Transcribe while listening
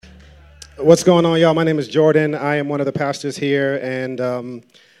What's going on, y'all? My name is Jordan. I am one of the pastors here, and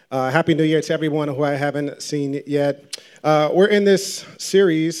Happy New Year to everyone who I haven't seen yet. We're in this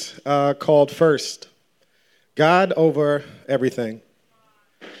series called First, God Over Everything.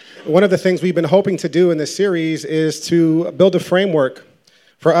 One of the things we've been hoping to do in this series is to build a framework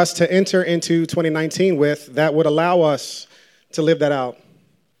for us to enter into 2019 with that would allow us to live that out.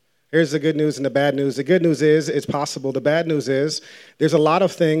 Here's the good news and the bad news. The good news is it's possible. The bad news is there's a lot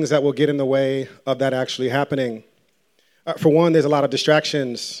of things that will get in the way of that actually happening. For one, there's a lot of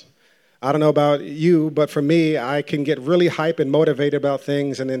distractions. I don't know about you, but for me, I can get really hype and motivated about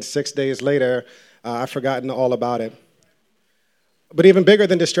things, and then 6 days later, I've forgotten all about it. But even bigger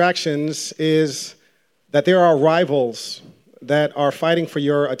than distractions is that there are rivals that are fighting for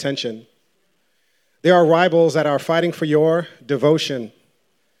your attention. There are rivals that are fighting for your devotion.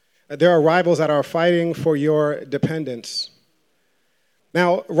 There are rivals that are fighting for your dependence.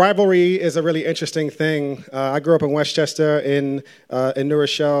 Now, rivalry is a really interesting thing. I grew up in Westchester in New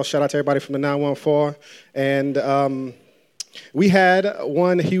Rochelle. Shout out to everybody from the 914. And we had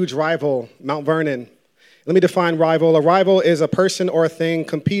one huge rival, Mount Vernon. Let me define rival. A rival is a person or a thing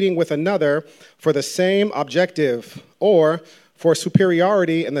competing with another for the same objective or for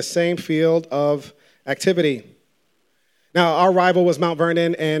superiority in the same field of activity. Now, our rival was Mount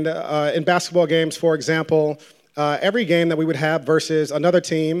Vernon, and in basketball games, for example, every game that we would have versus another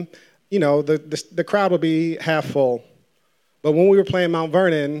team, the crowd would be half full. But when we were playing Mount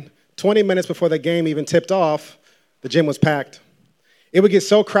Vernon, 20 minutes before the game even tipped off, the gym was packed. It would get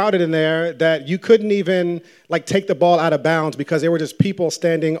so crowded in there that you couldn't even take the ball out of bounds because there were just people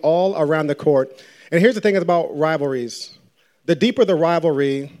standing all around the court. And here's the thing about rivalries. The deeper the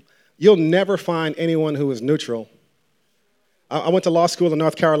rivalry, you'll never find anyone who is neutral. I went to law school in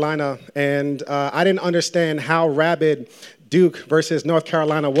North Carolina, and I didn't understand how rabid Duke versus North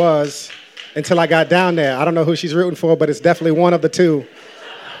Carolina was until I got down there. I don't know who she's rooting for, but it's definitely one of the two.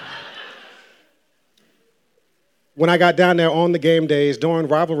 When I got down there on the game days during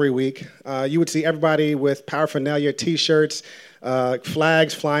rivalry week, you would see everybody with paraphernalia, T-shirts,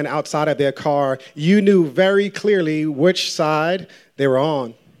 flags flying outside of their car. You knew very clearly which side they were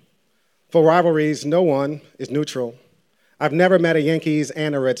on. For rivalries, no one is neutral. I've never met a Yankees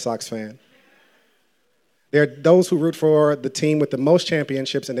and a Red Sox fan. There are those who root for the team with the most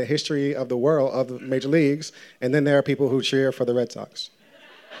championships in the history of the world, of the major leagues, and then there are people who cheer for the Red Sox.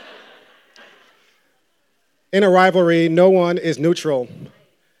 In a rivalry, no one is neutral.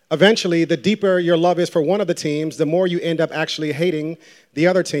 Eventually, the deeper your love is for one of the teams, the more you end up actually hating the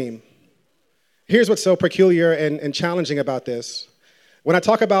other team. Here's what's so peculiar and challenging about this. When I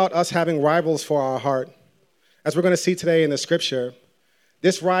talk about us having rivals for our heart, as we're going to see today in the scripture,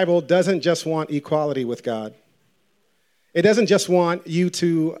 this rival doesn't just want equality with God. It doesn't just want you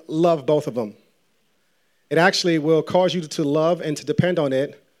to love both of them. It actually will cause you to love and to depend on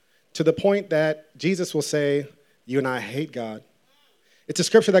it to the point that Jesus will say, you and I hate God. It's a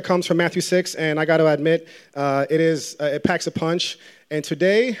scripture that comes from Matthew 6, and I got to admit, it packs a punch. And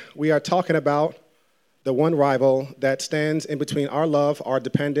today we are talking about the one rival that stands in between our love, our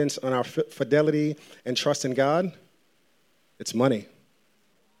dependence on our fidelity and trust in God. It's money.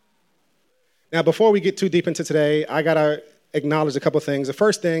 Now, before we get too deep into today, I got to acknowledge a couple things. The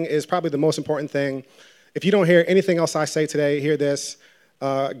first thing is probably the most important thing. If you don't hear anything else I say today, hear this.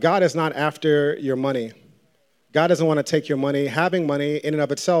 God is not after your money. God doesn't want to take your money. Having money in and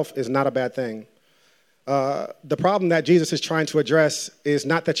of itself is not a bad thing. The problem that Jesus is trying to address is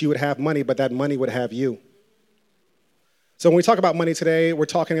not that you would have money, but that money would have you. So when we talk about money today, we're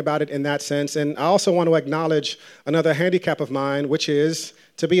talking about it in that sense. And I also want to acknowledge another handicap of mine, which is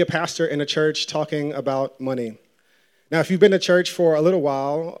to be a pastor in a church talking about money. Now, if you've been to church for a little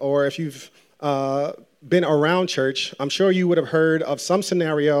while, or if you've been around church, I'm sure you would have heard of some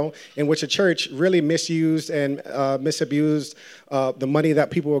scenario in which a church really misused and misabused the money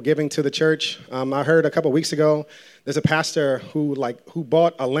that people were giving to the church. I heard a couple of weeks ago, there's a pastor who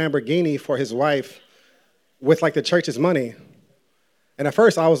bought a Lamborghini for his wife with the church's money. And at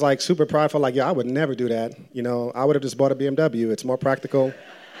first I was super prideful, yeah, I would never do that. I would have just bought a BMW. It's more practical.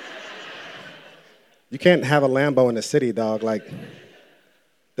 You can't have a Lambo in the city, dog.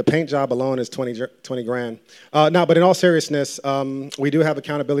 The paint job alone is 20 grand. No, but in all seriousness, we do have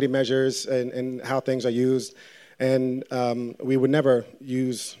accountability measures and how things are used. And we would never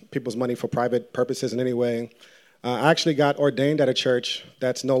use people's money for private purposes in any way. I actually got ordained at a church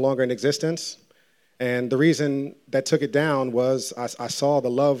that's no longer in existence. And the reason that took it down was I saw the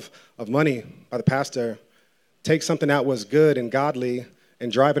love of money by the pastor take something that was good and godly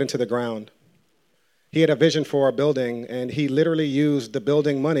and drive it into the ground. He had a vision for a building, and he literally used the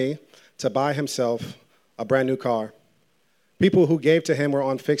building money to buy himself a brand new car. People who gave to him were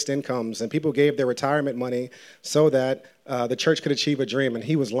on fixed incomes, and people gave their retirement money so that the church could achieve a dream, and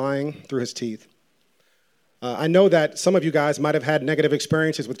he was lying through his teeth. I know that some of you guys might have had negative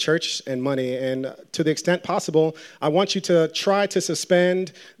experiences with church and money, and to the extent possible, I want you to try to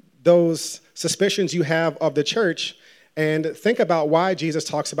suspend those suspicions you have of the church and think about why Jesus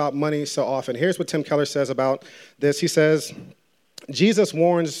talks about money so often. Here's what Tim Keller says about this. He says, Jesus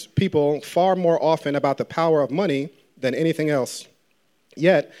warns people far more often about the power of money than anything else.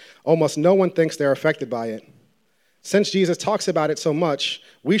 Yet, almost no one thinks they're affected by it. Since Jesus talks about it so much,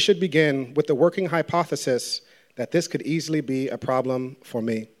 we should begin with the working hypothesis that this could easily be a problem for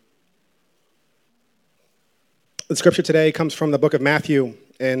me. The scripture today comes from the book of Matthew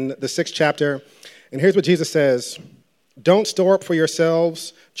in the 6th chapter, and here's what Jesus says. Don't store up for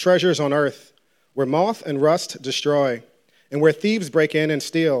yourselves treasures on earth, where moth and rust destroy, and where thieves break in and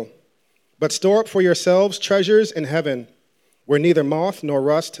steal. But store up for yourselves treasures in heaven, where neither moth nor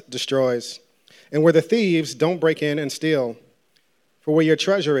rust destroys, and where the thieves don't break in and steal. For where your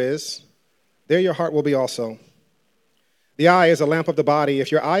treasure is, there your heart will be also. The eye is a lamp of the body.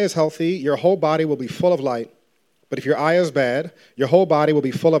 If your eye is healthy, your whole body will be full of light. But if your eye is bad, your whole body will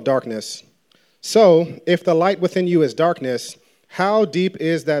be full of darkness. So, if the light within you is darkness, how deep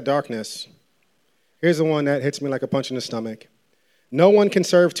is that darkness? Here's the one that hits me like a punch in the stomach. No one can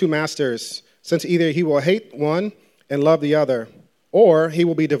serve two masters, since either he will hate one and love the other, or he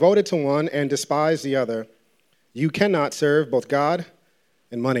will be devoted to one and despise the other. You cannot serve both God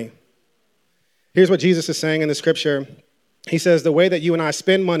and money. Here's what Jesus is saying in the scripture. He says, the way that you and I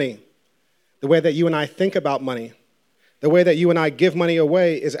spend money, the way that you and I think about money, the way that you and I give money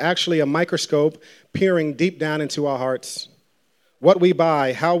away is actually a microscope peering deep down into our hearts. What we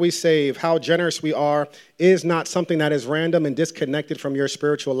buy, how we save, how generous we are is not something that is random and disconnected from your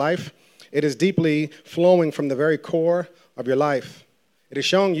spiritual life. It is deeply flowing from the very core of your life. It is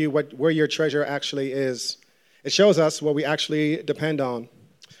showing you where your treasure actually is. It shows us what we actually depend on.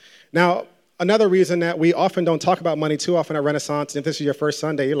 Now, another reason that we often don't talk about money too often at Renaissance, if this is your first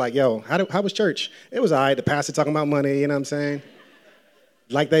Sunday, you're like, yo, how was church? It was all right, the pastor talking about money, you know what I'm saying?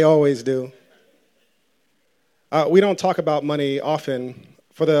 Like they always do. We don't talk about money often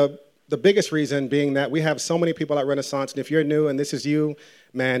for the biggest reason being that we have so many people at Renaissance, and if you're new and this is you,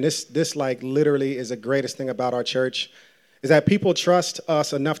 man, this like literally is the greatest thing about our church, is that people trust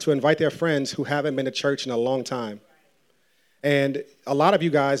us enough to invite their friends who haven't been to church in a long time. And a lot of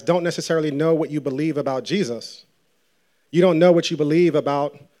you guys don't necessarily know what you believe about Jesus. You don't know what you believe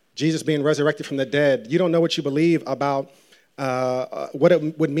about Jesus being resurrected from the dead. You don't know what you believe about what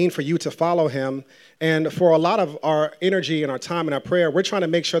it would mean for you to follow him. And for a lot of our energy and our time and our prayer, we're trying to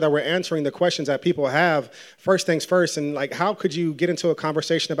make sure that we're answering the questions that people have first things first. And like, how could you get into a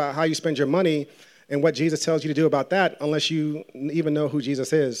conversation about how you spend your money and what Jesus tells you to do about that unless you even know who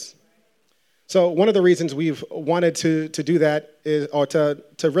Jesus is? So one of the reasons we've wanted to do that is, or to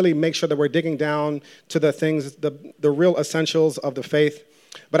really make sure that we're digging down to the things, the real essentials of the faith.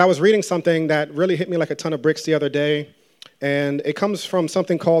 But I was reading something that really hit me like a ton of bricks the other day, and it comes from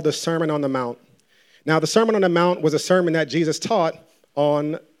something called the Sermon on the Mount. Now, the Sermon on the Mount was a sermon that Jesus taught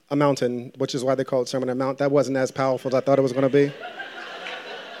on a mountain, which is why they call it Sermon on the Mount. That wasn't as powerful as I thought it was going to be.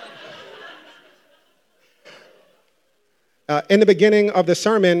 In the beginning of the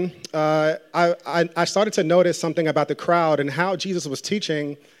sermon, I started to notice something about the crowd and how Jesus was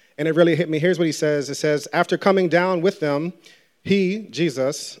teaching, and it really hit me. Here's what he says. It says, after coming down with them, he,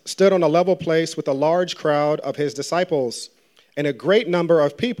 Jesus, stood on a level place with a large crowd of his disciples and a great number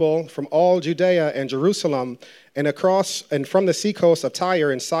of people from all Judea and Jerusalem and across and from the seacoast of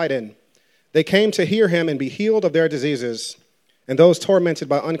Tyre and Sidon. They came to hear him and be healed of their diseases, and those tormented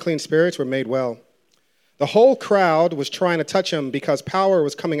by unclean spirits were made well. The whole crowd was trying to touch him because power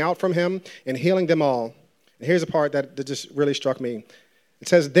was coming out from him and healing them all. And here's a part that just really struck me. It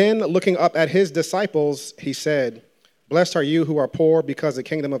says, then looking up at his disciples, he said, blessed are you who are poor because the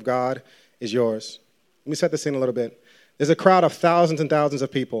kingdom of God is yours. Let me set this in a little bit. There's a crowd of thousands and thousands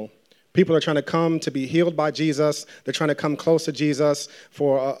of people. People are trying to come to be healed by Jesus. They're trying to come close to Jesus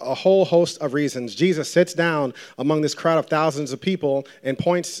for a whole host of reasons. Jesus sits down among this crowd of thousands of people and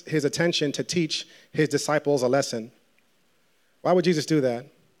points his attention to teach his disciples a lesson. Why would Jesus do that?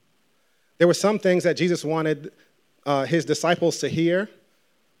 There were some things that Jesus wanted his disciples to hear,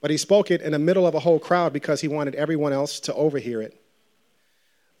 but he spoke it in the middle of a whole crowd because he wanted everyone else to overhear it.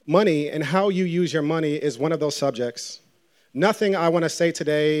 Money and how you use your money is one of those subjects. Nothing I want to say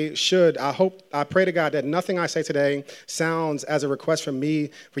today I pray to God that nothing I say today sounds as a request from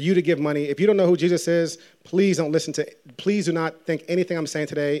me for you to give money. If you don't know who Jesus is, please do not think anything I'm saying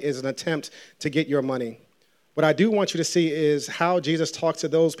today is an attempt to get your money. What I do want you to see is how Jesus talks to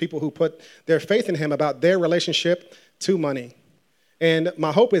those people who put their faith in him about their relationship to money. And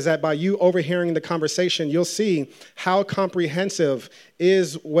my hope is that by you overhearing the conversation, you'll see how comprehensive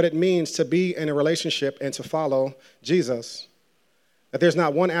is what it means to be in a relationship and to follow Jesus. That there's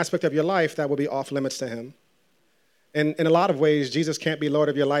not one aspect of your life that will be off limits to him. And in a lot of ways, Jesus can't be Lord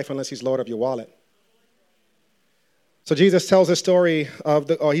of your life unless he's Lord of your wallet. So Jesus tells this story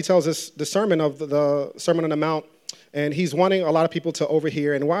he tells us the sermon of the Sermon on the Mount, and he's wanting a lot of people to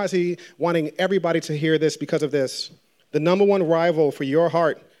overhear. And why is he wanting everybody to hear this? Because of this. The number one rival for your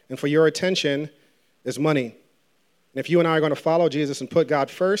heart and for your attention is money. And if you and I are going to follow Jesus and put God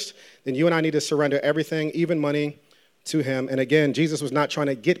first, then you and I need to surrender everything, even money, to him. And again, Jesus was not trying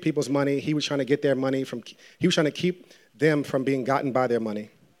to get people's money. He was trying to get their money he was trying to keep them from being gotten by their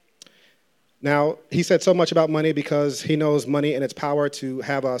money. Now, he said so much about money because he knows money and its power to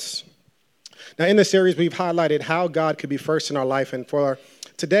have us. Now, in this series, we've highlighted how God could be first in our life. And for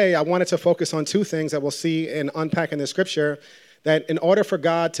today, I wanted to focus on two things that we'll see in unpacking the scripture, that in order for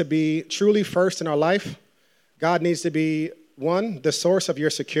God to be truly first in our life, God needs to be, one, the source of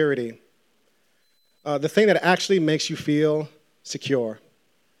your security, the thing that actually makes you feel secure.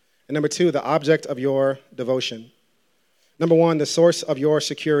 And number two, the object of your devotion. Number one, the source of your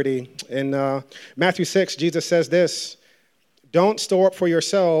security. In Matthew 6, Jesus says this, "Don't store up for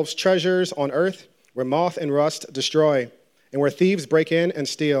yourselves treasures on earth where moth and rust destroy, and where thieves break in and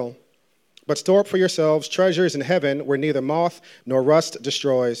steal. But store up for yourselves treasures in heaven where neither moth nor rust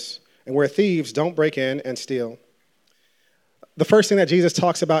destroys, and where thieves don't break in and steal." The first thing that Jesus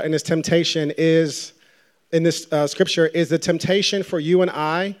talks about in this temptation is, in this scripture, is the temptation for you and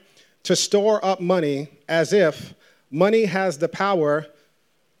I to store up money as if money has the power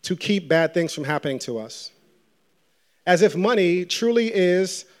to keep bad things from happening to us. As if money truly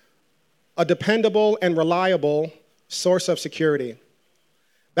is a dependable and reliable source of security.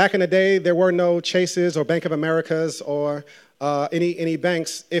 Back in the day, there were no Chases or Bank of Americas or any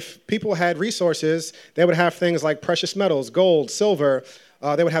banks. If people had resources, they would have things like precious metals, gold, silver.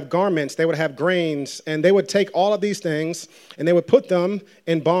 They would have garments, they would have grains, and they would take all of these things and they would put them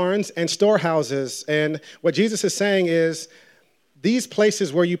in barns and storehouses. And what Jesus is saying is, these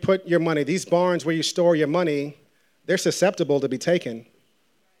places where you put your money, these barns where you store your money, they're susceptible to be taken,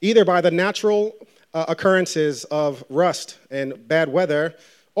 either by the natural occurrences of rust and bad weather,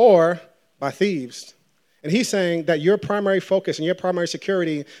 or by thieves. And he's saying that your primary focus and your primary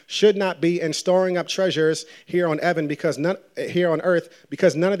security should not be in storing up treasures here on earth,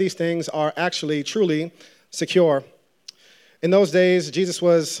 because none of these things are actually truly secure. In those days, Jesus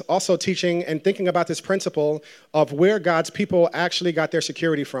was also teaching and thinking about this principle of where God's people actually got their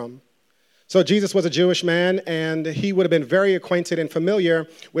security from. So Jesus was a Jewish man, and he would have been very acquainted and familiar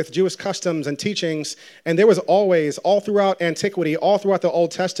with Jewish customs and teachings. And there was always, all throughout antiquity, all throughout the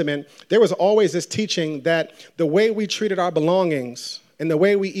Old Testament, there was always this teaching that the way we treated our belongings and the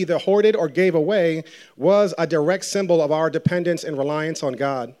way we either hoarded or gave away was a direct symbol of our dependence and reliance on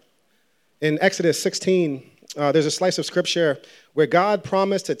God. In Exodus 16, there's a slice of scripture where God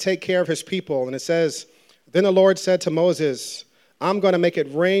promised to take care of his people. And it says, "Then the Lord said to Moses, I'm going to make it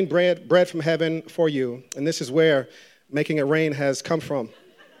rain bread from heaven for you." And this is where making it rain has come from.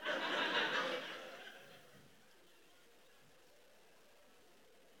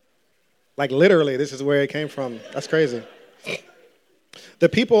 Like literally, this is where it came from. That's crazy. "The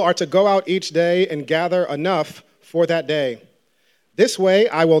people are to go out each day and gather enough for that day. This way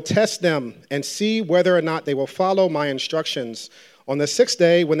I will test them and see whether or not they will follow my instructions. On the sixth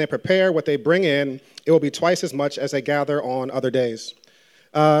day, when they prepare what they bring in, it will be twice as much as they gather on other days."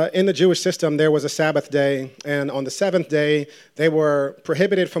 In the Jewish system, there was a Sabbath day, and on the seventh day, they were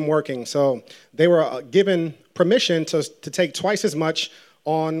prohibited from working. So they were given permission to take twice as much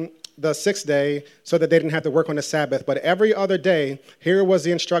on the sixth day so that they didn't have to work on the Sabbath. But every other day, here was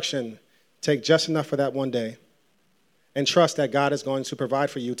the instruction: take just enough for that one day and trust that God is going to provide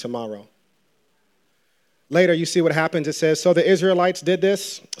for you tomorrow. Later, you see what happens. It says, "So the Israelites did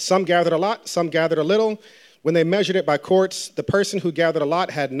this. Some gathered a lot, some gathered a little. When they measured it by quarts, the person who gathered a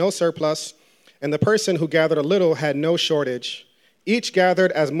lot had no surplus, and the person who gathered a little had no shortage. Each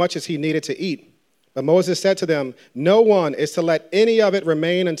gathered as much as he needed to eat. But Moses said to them, 'No one is to let any of it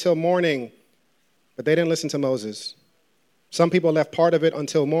remain until morning.' But they didn't listen to Moses. Some people left part of it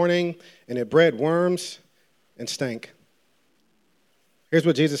until morning, and it bred worms and stank." Here's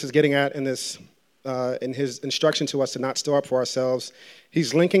what Jesus is getting at in this in his instruction to us to not store up for ourselves,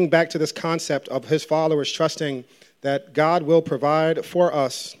 he's linking back to this concept of his followers trusting that God will provide for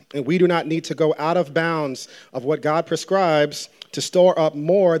us, and we do not need to go out of bounds of what God prescribes to store up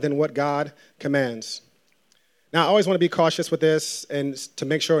more than what God commands. Now, I always want to be cautious with this and to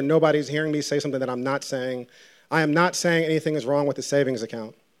make sure nobody's hearing me say something that I'm not saying. I am not saying anything is wrong with the savings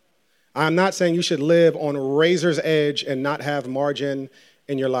account. I am not saying you should live on razor's edge and not have margin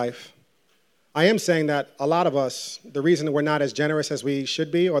in your life. I am saying that a lot of us, the reason we're not as generous as we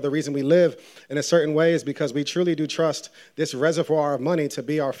should be, or the reason we live in a certain way, is because we truly do trust this reservoir of money to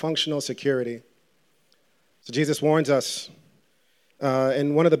be our functional security. So Jesus warns us,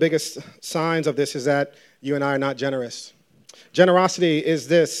 and one of the biggest signs of this is that you and I are not generous. Generosity is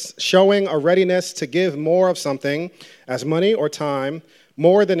this: showing a readiness to give more of something, as money or time,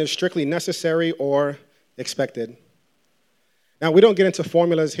 more than is strictly necessary or expected. Now, we don't get into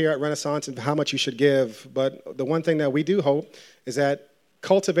formulas here at Renaissance of how much you should give, but the one thing that we do hope is that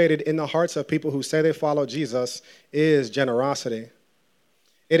cultivated in the hearts of people who say they follow Jesus is generosity.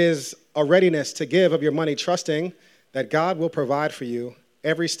 It is a readiness to give of your money, trusting that God will provide for you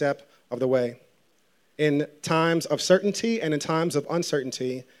every step of the way. In times of certainty and in times of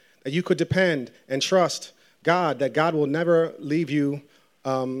uncertainty, that you could depend and trust God, that God will never leave you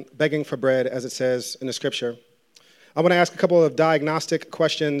begging for bread, as it says in the scripture. I want to ask a couple of diagnostic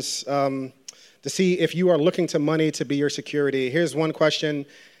questions to see if you are looking to money to be your security. Here's one question.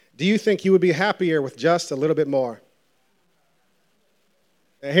 Do you think you would be happier with just a little bit more?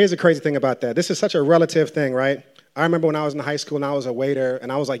 And here's the crazy thing about that. This is such a relative thing, right? I remember when I was in high school and I was a waiter,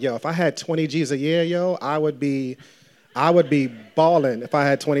 and I was like, yo, if I had 20 G's a year, yo, I would be balling if I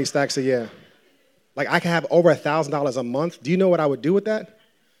had 20 stacks a year. Like, I could have over $1,000 a month. Do you know what I would do with that?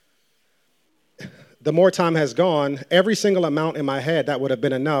 The more time has gone, every single amount in my head that would have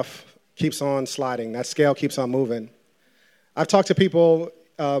been enough keeps on sliding. That scale keeps on moving. I've talked to people.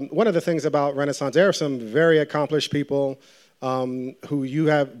 One of the things about Renaissance, there are some very accomplished people who you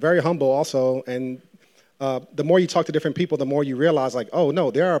have, very humble also, and the more you talk to different people, the more you realize, like, oh, no,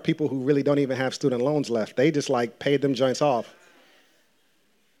 there are people who really don't even have student loans left. They just, like, paid them joints off.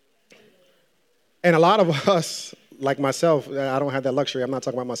 And a lot of us, like myself, I don't have that luxury. I'm not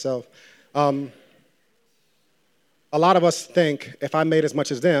talking about myself. A lot of us think, if I made as much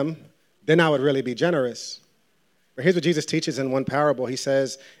as them, then I would really be generous. But here's what Jesus teaches in one parable. He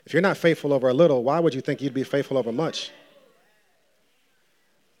says, if you're not faithful over a little, why would you think you'd be faithful over much?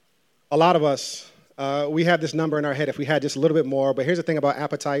 A lot of us, we have this number in our head if we had just a little bit more. But here's the thing about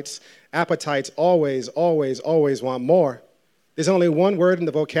appetites. Appetites always, always, always want more. There's only one word in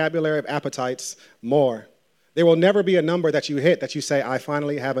the vocabulary of appetites: more. There will never be a number that you hit that you say, I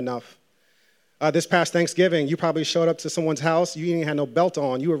finally have enough. This past Thanksgiving, you probably showed up to someone's house. You didn't have no belt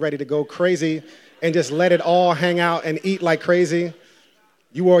on. You were ready to go crazy and just let it all hang out and eat like crazy.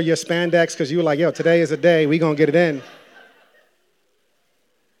 You wore your spandex because you were like, yo, today is a day. We going to get it in.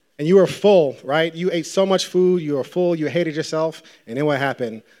 And you were full, right? You ate so much food. You were full. You hated yourself. And then what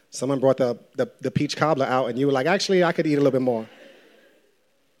happened? Someone brought the peach cobbler out, and you were like, actually, I could eat a little bit more.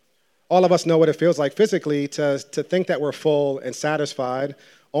 All of us know what it feels like physically to think that we're full and satisfied,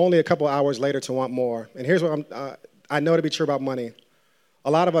 only a couple hours later to want more. And here's what I know to be true about money.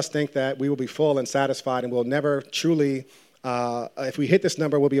 A lot of us think that we will be full and satisfied and we'll never truly, if we hit this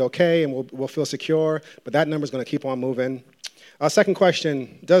number, we'll be okay and we'll feel secure, but that number's going to keep on moving. Second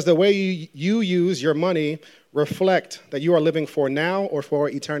question, does the way you use your money reflect that you are living for now or for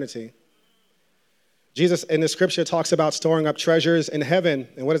eternity? Jesus in the scripture talks about storing up treasures in heaven.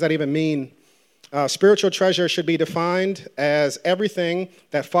 And what does that even mean? Spiritual treasure should be defined as everything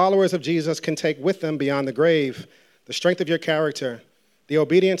that followers of Jesus can take with them beyond the grave: the strength of your character, the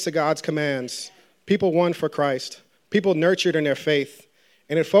obedience to God's commands, people won for Christ, people nurtured in their faith.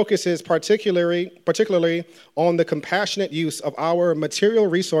 And it focuses particularly on the compassionate use of our material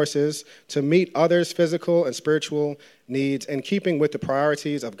resources to meet others' physical and spiritual needs in keeping with the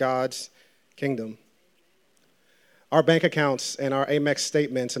priorities of God's kingdom. Our bank accounts and our Amex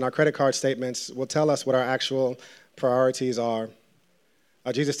statements and our credit card statements will tell us what our actual priorities are.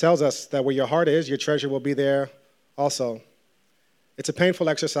 Jesus tells us that where your heart is, your treasure will be there also. It's a painful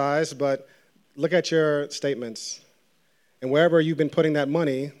exercise, but look at your statements. And wherever you've been putting that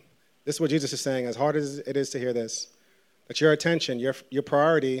money, this is what Jesus is saying, as hard as it is to hear this, that your attention, your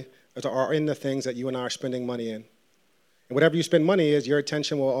priority are in the things that you and I are spending money in. And whatever you spend money is, your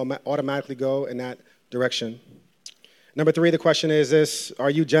attention will automatically go in that direction. Number 3, the question is this: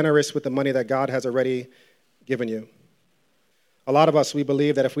 are you generous with the money that God has already given you? A lot of us, we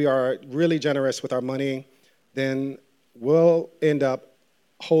believe that if we are really generous with our money, then we'll end up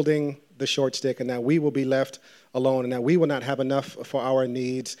holding the short stick, and that we will be left alone, and that we will not have enough for our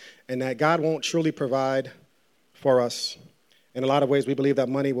needs, and that God won't truly provide for us. In a lot of ways, we believe that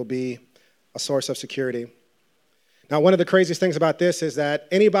money will be a source of security. Now, one of the craziest things about this is that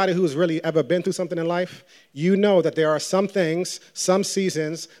anybody who's really ever been through something in life, you know that there are some things, some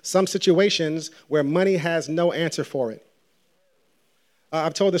seasons, some situations where money has no answer for it.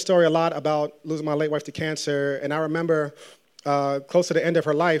 I've told this story a lot about losing my late wife to cancer, and I remember close to the end of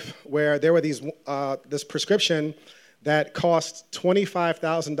her life where there were this prescription that cost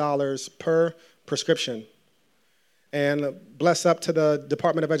 $25,000 per prescription. And bless up to the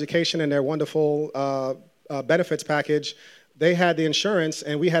Department of Education and their wonderful benefits package. They had the insurance,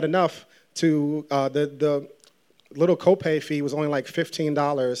 and we had enough to, the little copay fee was only like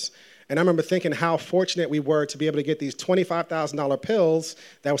 $15. And I remember thinking how fortunate we were to be able to get these $25,000 pills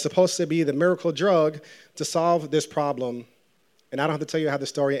that were supposed to be the miracle drug to solve this problem. And I don't have to tell you how the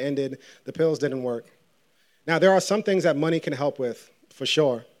story ended. The pills didn't work. Now, there are some things that money can help with, for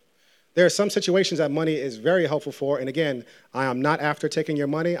sure. There are some situations that money is very helpful for. And again, I am not after taking your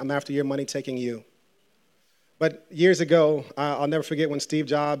money. I'm after your money taking you. But years ago, I'll never forget when Steve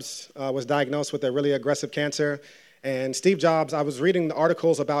Jobs was diagnosed with a really aggressive cancer. And Steve Jobs, I was reading the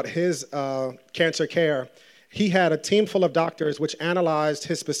articles about his cancer care. He had a team full of doctors which analyzed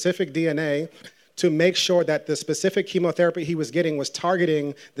his specific DNA to make sure that the specific chemotherapy he was getting was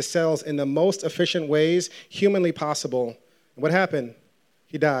targeting the cells in the most efficient ways humanly possible. And what happened?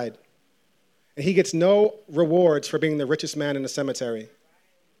 He died. And he gets no rewards for being the richest man in the cemetery.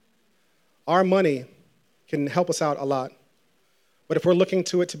 Our money can help us out a lot. But if we're looking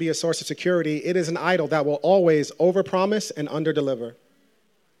to it to be a source of security, it is an idol that will always overpromise and underdeliver.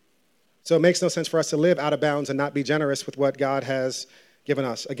 So it makes no sense for us to live out of bounds and not be generous with what God has given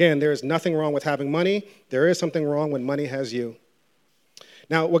us. Again, there is nothing wrong with having money. There is something wrong when money has you.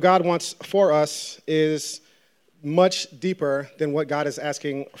 Now, what God wants for us is much deeper than what God is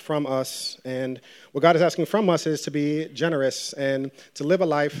asking from us. And what God is asking from us is to be generous and to live a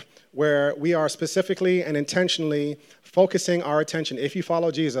life where we are specifically and intentionally focusing our attention, if you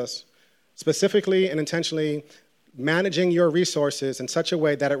follow Jesus, specifically and intentionally managing your resources in such a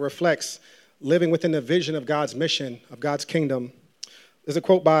way that it reflects living within the vision of God's mission, of God's kingdom. There's a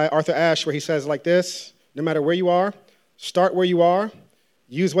quote by Arthur Ashe where he says like this: no matter where you are, start where you are,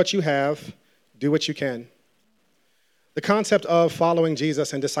 use what you have, do what you can. The concept of following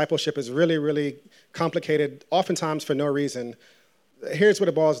Jesus and discipleship is really, really complicated, oftentimes for no reason. Here's what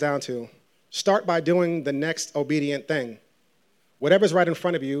it boils down to. Start by doing the next obedient thing. Whatever's right in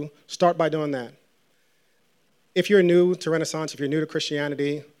front of you, start by doing that. If you're new to Renaissance, if you're new to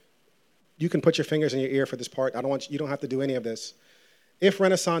Christianity, you can put your fingers in your ear for this part. You don't have to do any of this. If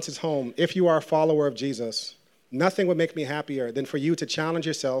Renaissance is home, if you are a follower of Jesus, nothing would make me happier than for you to challenge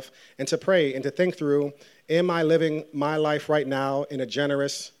yourself and to pray and to think through, am I living my life right now in a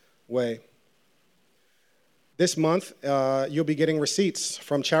generous way? This month, you'll be getting receipts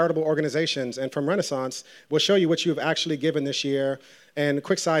from charitable organizations and from Renaissance. We'll show you what you've actually given this year. And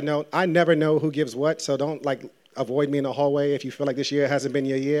quick side note, I never know who gives what, so don't avoid me in the hallway if you feel like this year hasn't been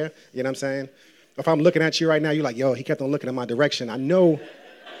your year. You know what I'm saying? If I'm looking at you right now, you're like, yo, he kept on looking in my direction. I know.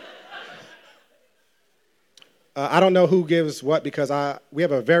 I don't know who gives what because we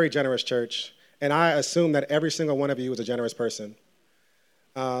have a very generous church, and I assume that every single one of you is a generous person.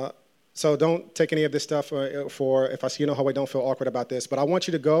 So don't take any of this stuff for if I see you in the hallway, don't feel awkward about this. But I want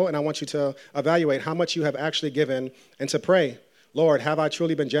you to go and I want you to evaluate how much you have actually given and to pray, Lord, have I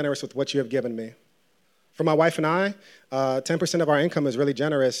truly been generous with what you have given me? For my wife and I, 10% of our income is really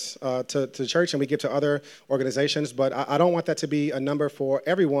generous to church, and we give to other organizations. But I don't want that to be a number for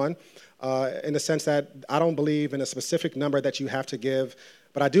everyone in the sense that I don't believe in a specific number that you have to give.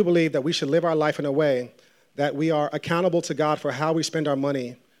 But I do believe that we should live our life in a way that we are accountable to God for how we spend our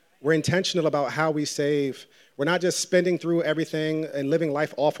money. We're intentional about how we save. We're not just spending through everything and living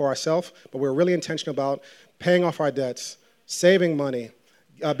life all for ourselves, but we're really intentional about paying off our debts, saving money,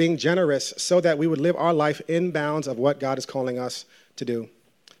 being generous so that we would live our life in bounds of what God is calling us to do.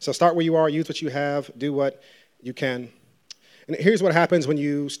 So start where you are, use what you have, do what you can. And here's what happens when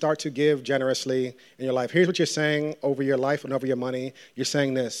you start to give generously in your life. Here's what you're saying over your life and over your money. You're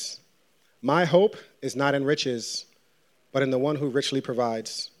saying this: my hope is not in riches, but in the one who richly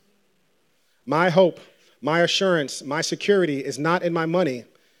provides. My hope, my assurance, my security is not in my money.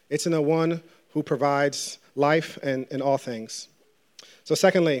 It's in the one who provides life and in all things. So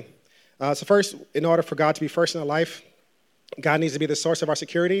secondly, first, in order for God to be first in our life, God needs to be the source of our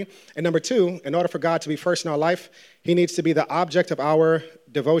security. And number two, in order for God to be first in our life, he needs to be the object of our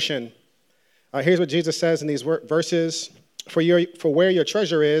devotion. Here's what Jesus says in these verses: for where your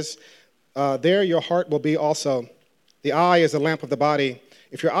treasure is, there your heart will be also. The eye is the lamp of the body.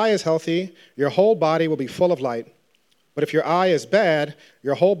 If your eye is healthy, your whole body will be full of light. But if your eye is bad,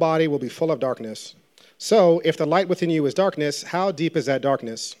 your whole body will be full of darkness. So, if the light within you is darkness, how deep is that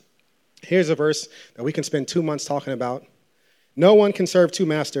darkness? Here's a verse that we can spend 2 months talking about. No one can serve two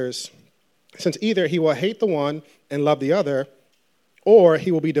masters, since either he will hate the one and love the other, or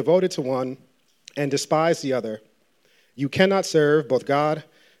he will be devoted to one and despise the other. You cannot serve both God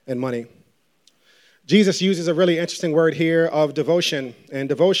and money. Jesus uses a really interesting word here of devotion, and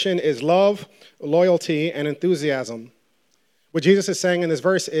devotion is love, loyalty, and enthusiasm. What Jesus is saying in this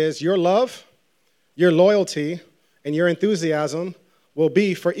verse is your love, your loyalty, and your enthusiasm will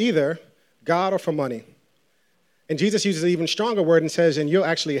be for either God or for money. And Jesus uses an even stronger word and says, and you'll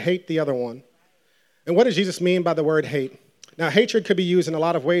actually hate the other one. And what does Jesus mean by the word hate? Now, hatred could be used in a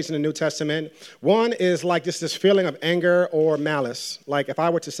lot of ways in the New Testament. One is like just this feeling of anger or malice. Like if I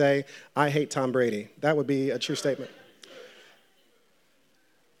were to say, I hate Tom Brady, that would be a true statement.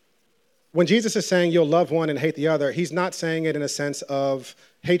 When Jesus is saying you'll love one and hate the other, he's not saying it in a sense of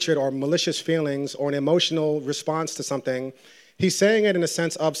hatred or malicious feelings or an emotional response to something. He's saying it in a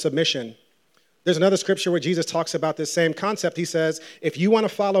sense of submission. There's another scripture where Jesus talks about this same concept. He says, if you want to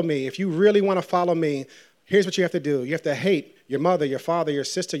follow me, if you really want to follow me, here's what you have to do. You have to hate your mother, your father, your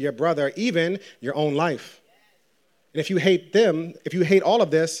sister, your brother, even your own life. And if you hate them, if you hate all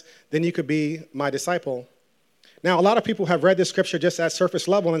of this, then you could be my disciple. Now, a lot of people have read this scripture just at surface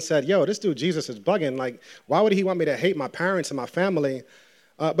level and said, yo, this dude Jesus is bugging. Like, why would he want me to hate my parents and my family?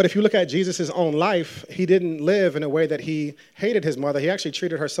 But if you look at Jesus' own life, he didn't live in a way that he hated his mother. He actually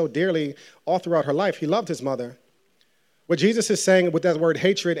treated her so dearly all throughout her life. He loved his mother. What Jesus is saying with that word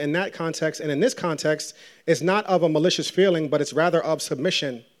hatred in that context and in this context is not of a malicious feeling, but it's rather of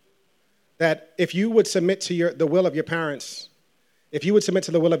submission. That if you would submit to the will of your parents, if you would submit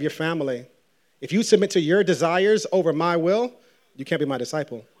to the will of your family, if you submit to your desires over my will, you can't be my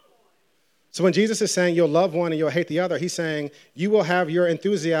disciple. So when Jesus is saying you'll love one and you'll hate the other, he's saying you will have your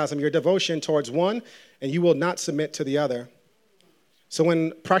enthusiasm, your devotion towards one, and you will not submit to the other. So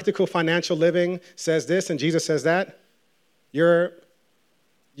when practical financial living says this and Jesus says that, your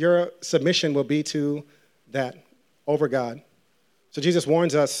submission will be to that over God. So Jesus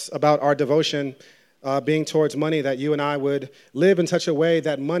warns us about our devotion being towards money, that you and I would live in such a way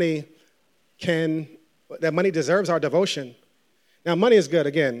that money deserves our devotion. Now, money is good.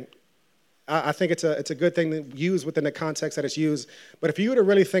 Again, I think it's a good thing to use within the context that it's used. But if you were to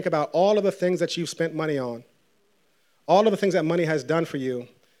really think about all of the things that you've spent money on, all of the things that money has done for you,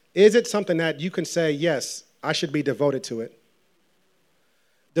 is it something that you can say, yes, I should be devoted to it?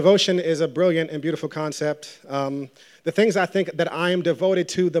 Devotion is a brilliant and beautiful concept. The things I think that I am devoted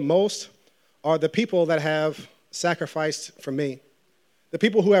to the most are the people that have sacrificed for me. The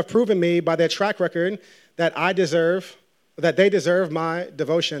people who have proven me by their track record that they deserve my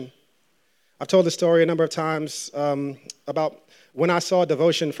devotion. I've told the story a number of times about when I saw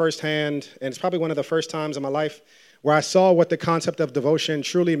devotion firsthand, and it's probably one of the first times in my life where I saw what the concept of devotion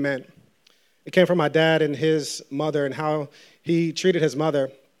truly meant. It came from my dad and his mother and how he treated his mother.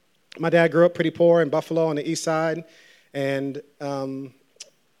 My dad grew up pretty poor in Buffalo on the east side, and in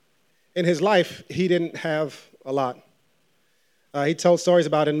his life, he didn't have a lot. He told stories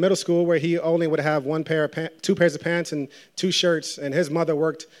about in middle school where he only would have two pairs of pants and 2 shirts, and his mother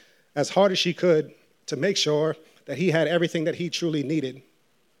worked as hard as she could to make sure that he had everything that he truly needed.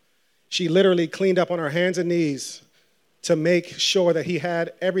 She literally cleaned up on her hands and knees to make sure that he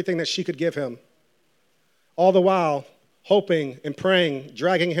had everything that she could give him. All the while, hoping and praying,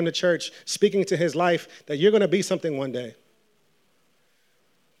 dragging him to church, speaking to his life that you're going to be something one day.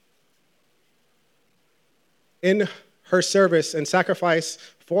 In her service and sacrifice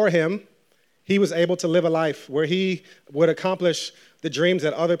for him, he was able to live a life where he would accomplish the dreams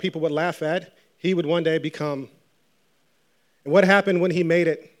that other people would laugh at, he would one day become. And what happened when he made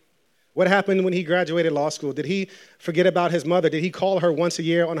it? What happened when he graduated law school? Did he forget about his mother? Did he call her once a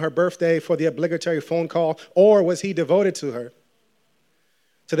year on her birthday for the obligatory phone call? Or was he devoted to her?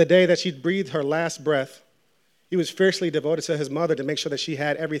 To the day that she breathed her last breath, he was fiercely devoted to his mother to make sure that she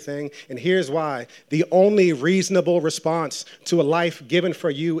had everything. And here's why. The only reasonable response to a life given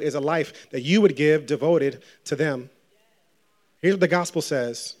for you is a life that you would give devoted to them. Here's what the gospel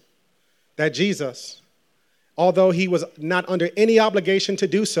says, that Jesus, although he was not under any obligation to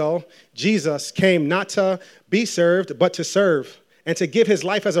do so, Jesus came not to be served, but to serve, and to give his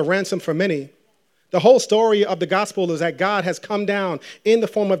life as a ransom for many. The whole story of the gospel is that God has come down in the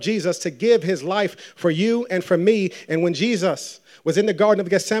form of Jesus to give his life for you and for me. And when Jesus was in the Garden of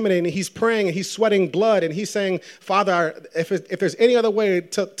Gethsemane and he's praying and he's sweating blood and he's saying, Father, if there's any other way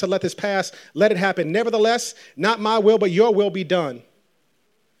to let this pass, let it happen. Nevertheless, not my will, but your will be done.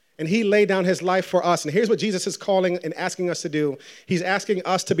 And he laid down his life for us. And here's what Jesus is calling and asking us to do. He's asking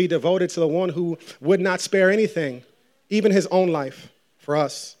us to be devoted to the one who would not spare anything, even his own life for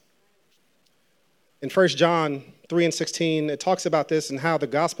us. In 1 John 3:16, it talks about this and how the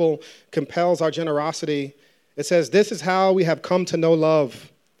gospel compels our generosity. It says, this is how we have come to know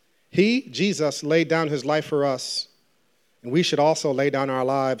love. He, Jesus, laid down his life for us, and we should also lay down our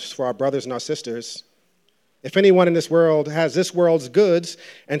lives for our brothers and our sisters. If anyone in this world has this world's goods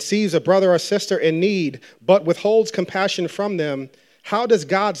and sees a brother or sister in need, but withholds compassion from them, how does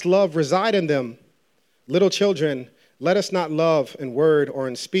God's love reside in them? Little children, let us not love in word or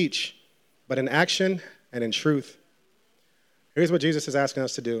in speech, but in action and in truth. Here's what Jesus is asking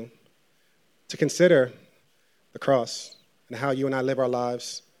us to do, to consider the cross and how you and I live our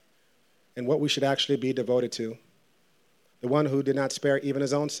lives and what we should actually be devoted to. The one who did not spare even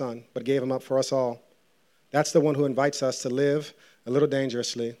his own son, but gave him up for us all. That's the one who invites us to live a little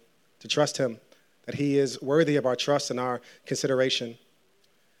dangerously, to trust him, that he is worthy of our trust and our consideration.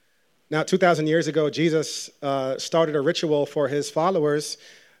 Now, 2,000 years ago, Jesus started a ritual for his followers,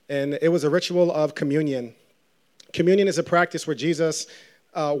 and it was a ritual of communion. Communion is a practice where Jesus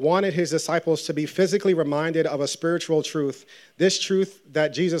wanted his disciples to be physically reminded of a spiritual truth. This truth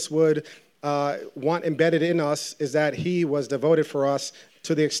that Jesus would want embedded in us is that he was devoted for us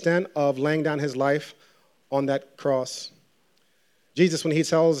to the extent of laying down his life on that cross. Jesus, when he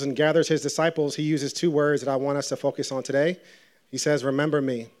tells and gathers his disciples, he uses two words that I want us to focus on today. He says, remember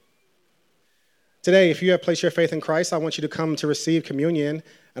me. Today, if you have placed your faith in Christ, I want you to come to receive communion,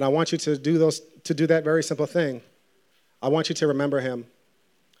 and I want you to do that very simple thing. I want you to remember him.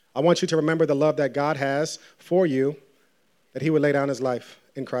 I want you to remember the love that God has for you, that he would lay down his life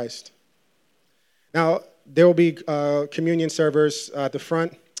in Christ. Now, there will be communion servers at the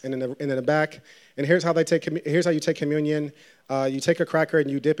front and in the back. And here's how you take communion. You take a cracker and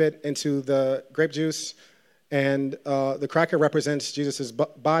you dip it into the grape juice, and the cracker represents Jesus'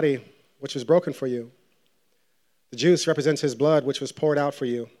 body, which was broken for you. The juice represents his blood, which was poured out for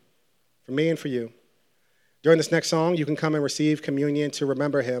you, for me and for you. During this next song, you can come and receive communion to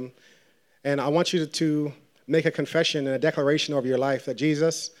remember him. And I want you to make a confession and a declaration over your life that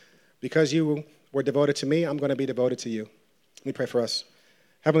Jesus, because you were devoted to me, I'm going to be devoted to you. Let me pray for us.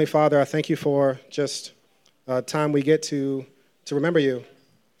 Heavenly Father, I thank you for just time we get to remember you,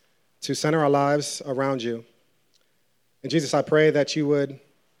 to center our lives around you. And Jesus, I pray that you would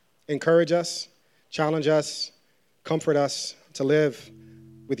encourage us, challenge us, comfort us to live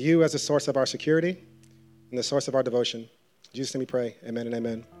with you as the source of our security and the source of our devotion. In Jesus' name we pray. Amen and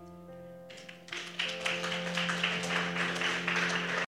amen.